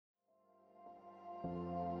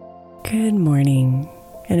Good morning,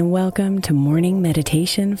 and welcome to Morning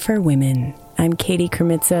Meditation for Women. I'm Katie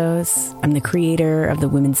Kremitzos. I'm the creator of the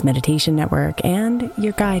Women's Meditation Network and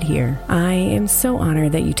your guide here. I am so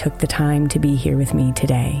honored that you took the time to be here with me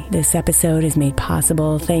today. This episode is made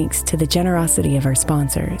possible thanks to the generosity of our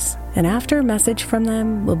sponsors. And after a message from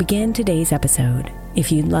them, we'll begin today's episode.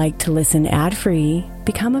 If you'd like to listen ad-free,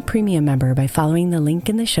 become a premium member by following the link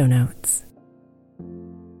in the show notes.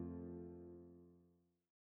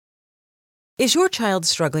 Is your child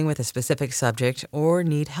struggling with a specific subject or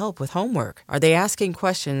need help with homework? Are they asking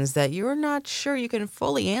questions that you're not sure you can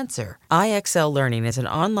fully answer? IXL Learning is an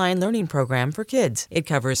online learning program for kids. It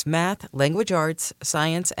covers math, language arts,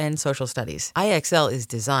 science, and social studies. IXL is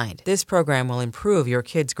designed. This program will improve your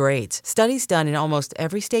kids' grades. Studies done in almost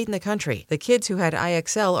every state in the country. The kids who had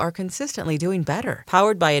IXL are consistently doing better.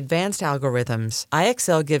 Powered by advanced algorithms,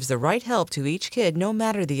 IXL gives the right help to each kid no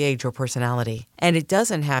matter the age or personality. And it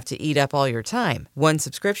doesn't have to eat up all your time. One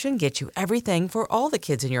subscription gets you everything for all the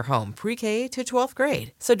kids in your home, pre-K to 12th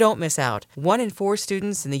grade. So don't miss out. 1 in 4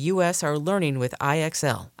 students in the U.S. are learning with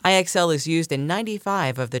IXL. IXL is used in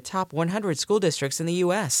 95 of the top 100 school districts in the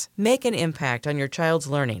U.S. Make an impact on your child's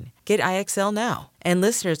learning. Get IXL now. And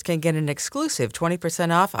listeners can get an exclusive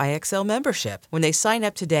 20% off IXL membership when they sign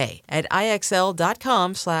up today at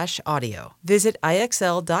IXL.com/audio. Visit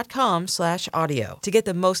IXL.com/audio to get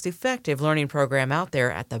the most effective learning program out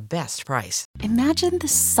there at the best price. Imagine the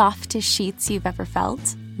softest sheets you've ever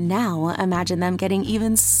felt. Now imagine them getting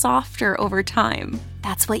even softer over time.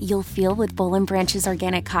 That's what you'll feel with Boll & Branch's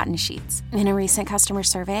organic cotton sheets. In a recent customer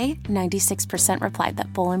survey, 96% replied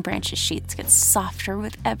that Boll & Branch's sheets get softer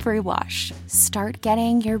with every wash. Start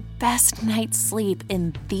getting your best night's sleep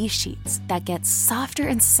in these sheets that get softer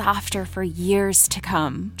and softer for years to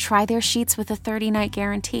come. Try their sheets with a 30-night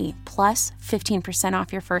guarantee, plus 15%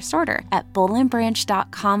 off your first order at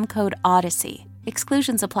bollandbranch.com code ODYSSEY.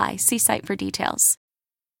 Exclusions apply. See site for details.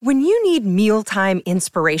 When you need mealtime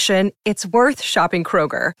inspiration, it's worth shopping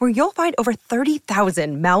Kroger, where you'll find over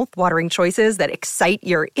 30,000 mouth-watering choices that excite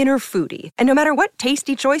your inner foodie. And no matter what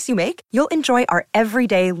tasty choice you make, you'll enjoy our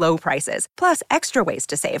everyday low prices, plus extra ways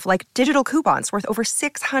to save, like digital coupons worth over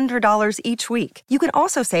 $600 each week. You can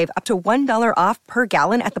also save up to $1 off per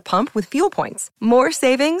gallon at the pump with fuel points. More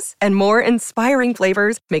savings and more inspiring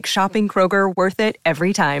flavors make shopping Kroger worth it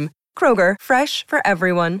every time. Kroger, fresh for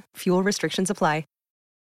everyone. Fuel restrictions apply.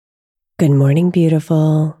 Good morning,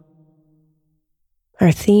 beautiful.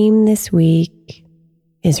 Our theme this week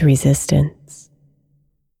is resistance.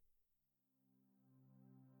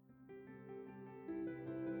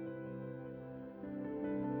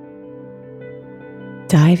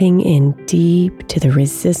 Diving in deep to the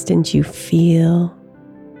resistance you feel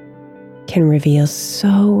can reveal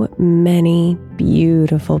so many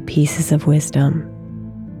beautiful pieces of wisdom.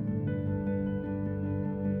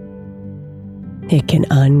 It can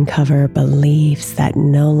uncover beliefs that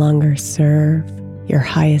no longer serve your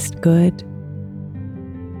highest good.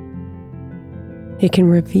 It can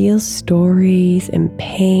reveal stories and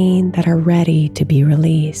pain that are ready to be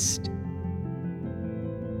released.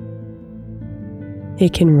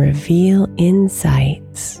 It can reveal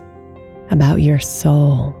insights about your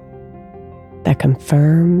soul that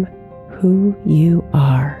confirm who you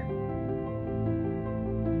are.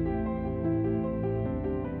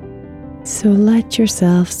 So let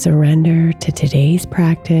yourself surrender to today's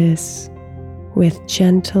practice with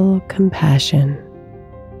gentle compassion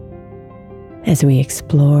as we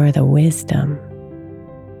explore the wisdom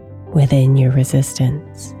within your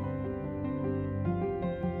resistance.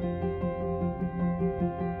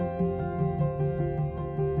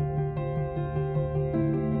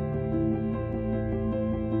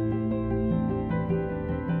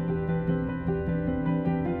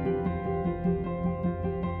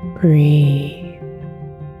 Breathe.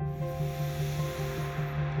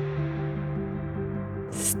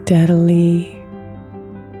 Steadily,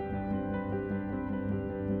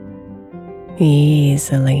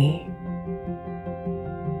 easily.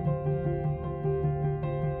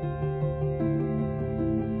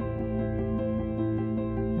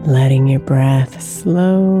 Letting your breath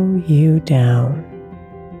slow you down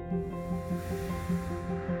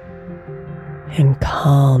and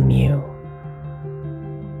calm you.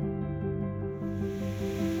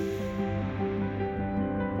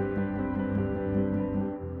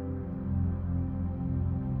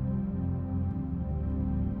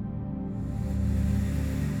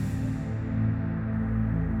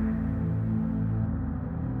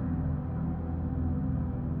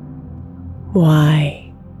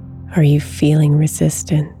 Why are you feeling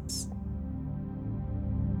resistance?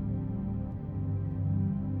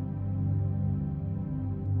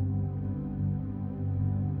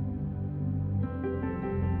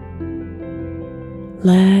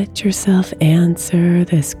 Let yourself answer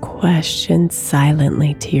this question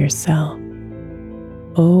silently to yourself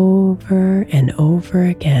over and over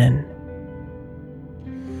again,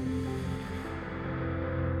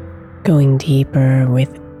 going deeper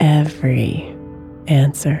with every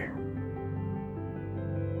answer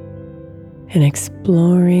and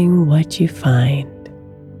exploring what you find.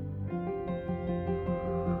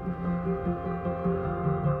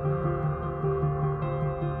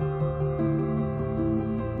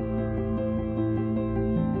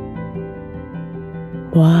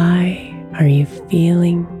 Why are you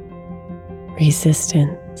feeling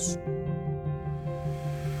resistance?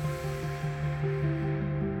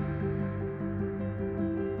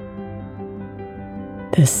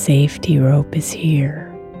 The safety rope is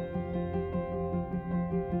here,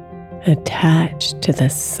 attached to the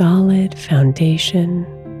solid foundation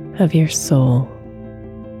of your soul.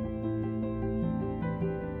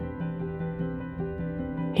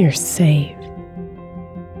 You're safe.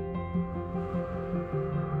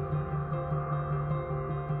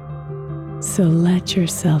 So let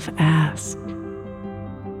yourself ask.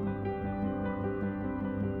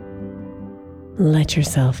 Let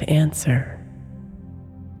yourself answer.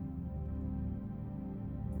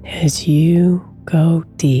 As you go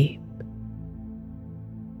deep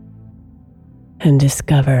and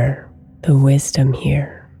discover the wisdom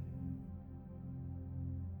here.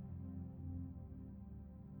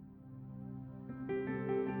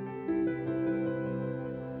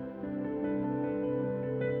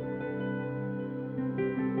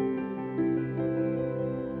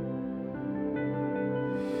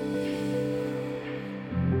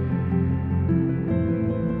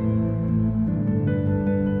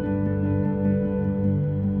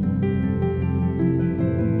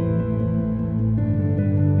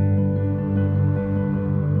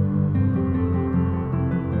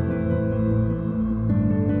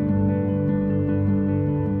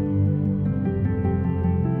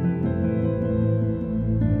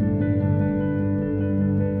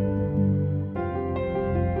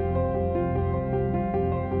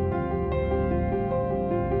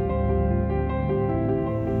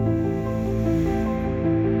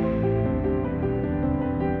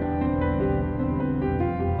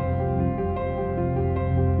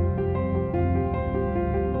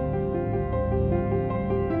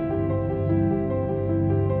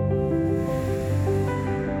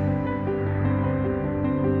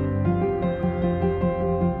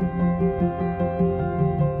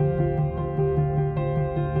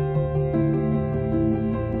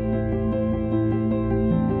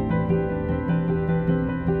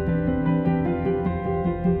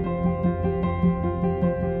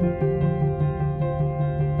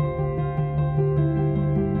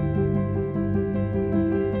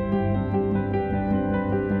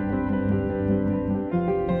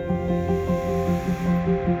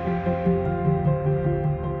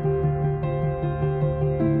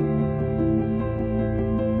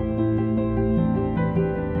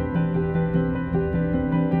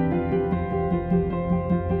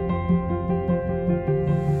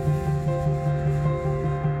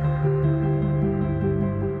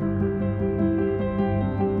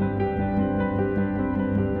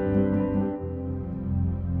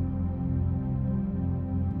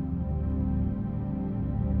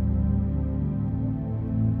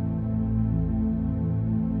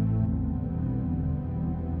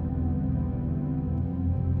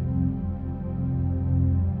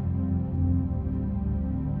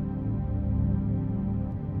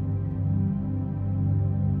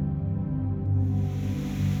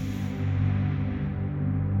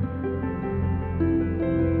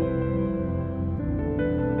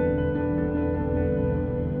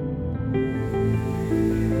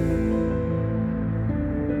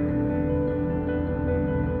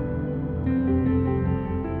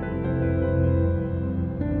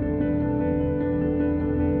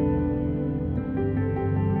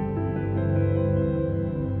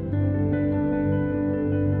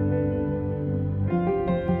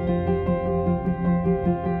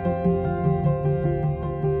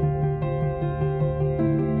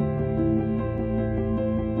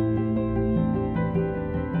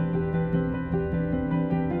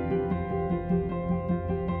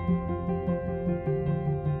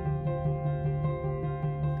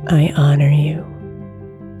 I honor you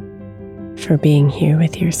for being here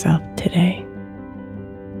with yourself today.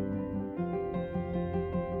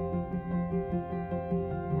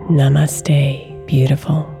 Namaste,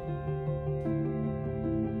 beautiful.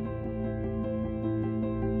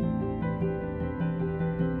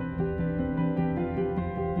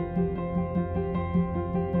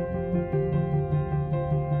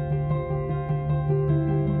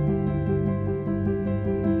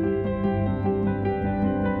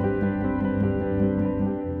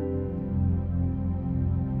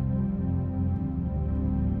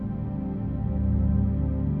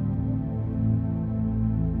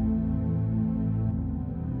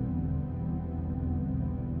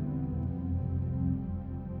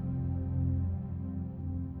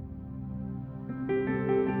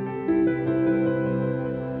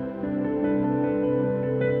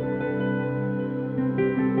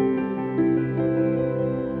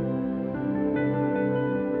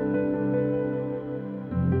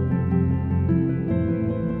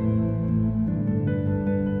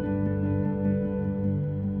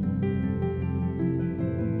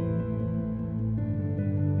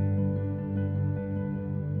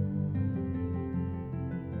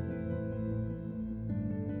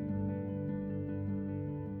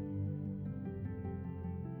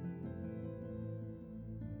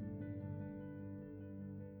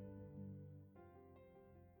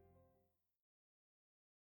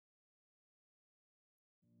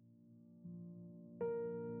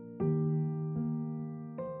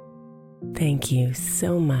 Thank you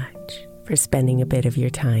so much for spending a bit of your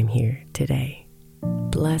time here today.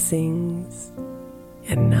 Blessings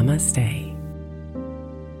and namaste.